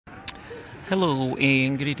Hello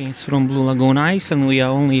and greetings from Blue Lagoon, Iceland. We are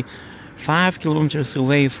only 5 kilometers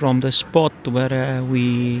away from the spot where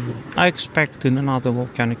we are expecting another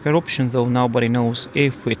volcanic eruption, though nobody knows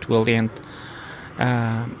if it will end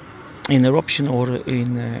in eruption or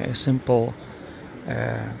in a simple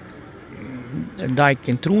dike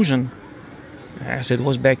intrusion, as it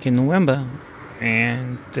was back in November.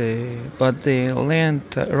 But the land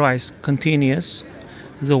rise continues,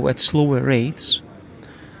 though at slower rates.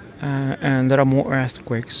 And there are more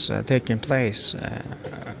earthquakes taking place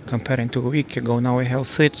comparing to a week ago. Now we have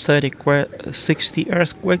 60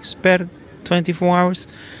 earthquakes per 24 hours.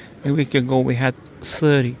 A week ago we had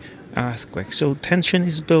 30 earthquakes. So tension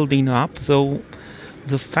is building up, though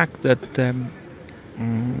the fact that the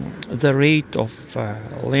rate of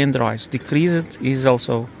land rise decreased is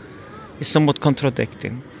somewhat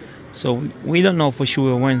contradicting. So we don't know for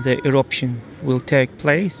sure when the eruption will take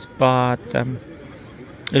place, but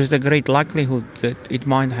there is a great likelihood that it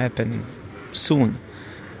might happen soon.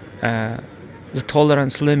 The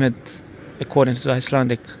tolerance limit, according to the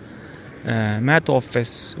Icelandic Met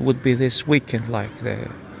Office, would be this weekend, like the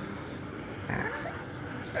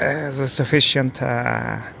sufficient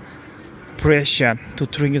pressure to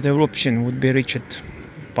trigger the eruption would be reached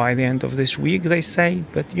by the end of this week, they say.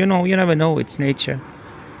 But you never know, it's nature.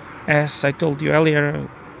 As I told you earlier,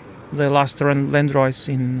 the last land rise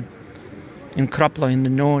in Krapla in the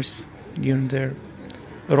north during their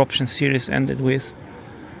eruption series ended with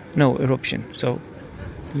no eruption. So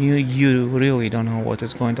you really don't know what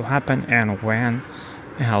is going to happen and when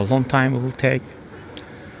and how long time it will take.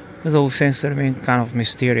 Those things remain kind of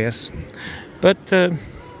mysterious. But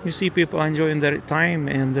you see people enjoying their time,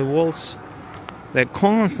 and the walls, they're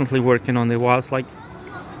constantly working on the walls. Like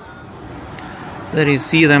there you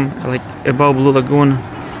see them, like above Blue Lagoon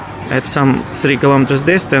at some 3 kilometers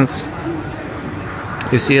distance.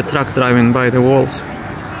 You see a truck driving by the walls.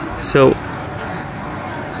 So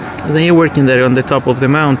they're working there on the top of the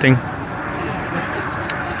mountain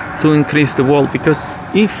to increase the wall, because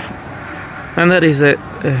and that is a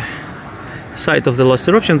site of the last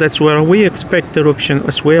eruption, that's where we expect eruption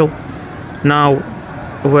as well. Now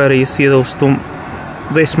where you see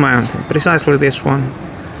this mountain, precisely this one,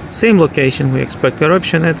 same location we expect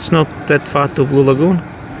eruption. It's not that far to Blue Lagoon,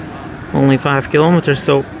 only 5 kilometers.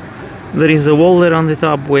 So there is a wall there on the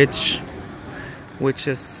top which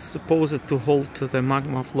is supposed to hold to the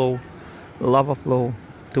magma flow, lava flow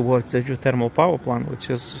towards the geothermal power plant, which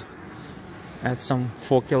is at some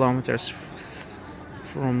 4 kilometers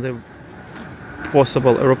from the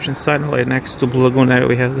possible eruption site. Right next to Blue Lagoon area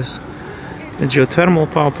we have the geothermal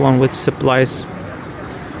power plant, which supplies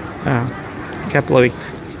Keflavik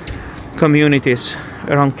communities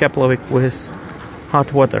around Keflavik with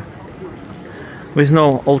hot water, with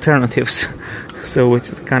no alternatives. So which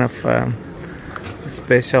is kind of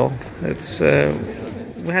special.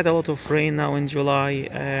 We had a lot of rain now in July,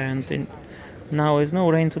 and now there's no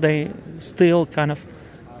rain today. Still kind of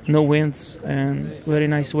no winds and very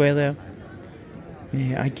nice weather.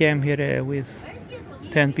 I came here with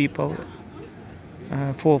 10 people.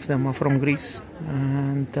 4 of them are from Greece,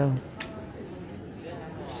 and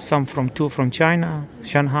two from China,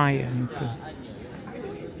 Shanghai,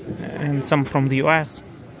 and some from the US,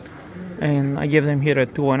 and I gave them here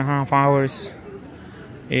 2.5 hours,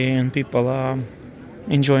 and people are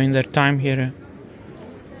enjoying their time here,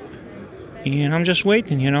 and I'm just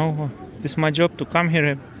waiting. It's my job to come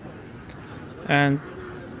here, and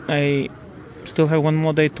I still have 1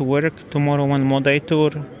 more day to work. Tomorrow 1 more day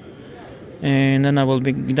tour, and then I will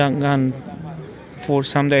be gone for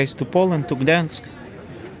some days to Poland, to Gdansk,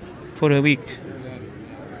 for a week.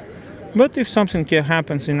 But if something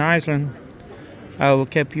happens in Iceland, I'll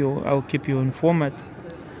keep you informed.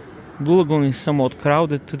 Blue Lagoon is somewhat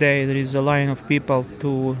crowded today. There is a line of people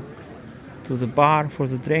to the bar for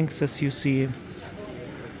the drinks, as you see.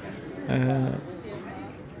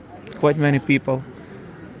 Quite many people.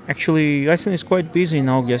 Actually, Iceland is quite busy in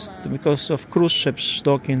August because of cruise ships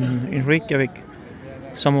docking in Reykjavik.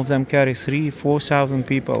 Some of them carry 3,000-4,000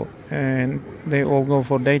 people, and they all go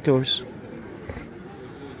for day tours.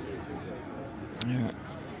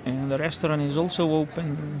 And the restaurant is also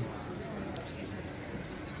open.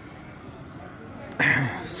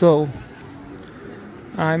 So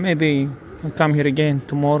I maybe come here again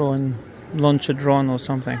tomorrow and launch a drone or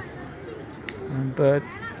something. But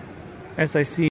as I see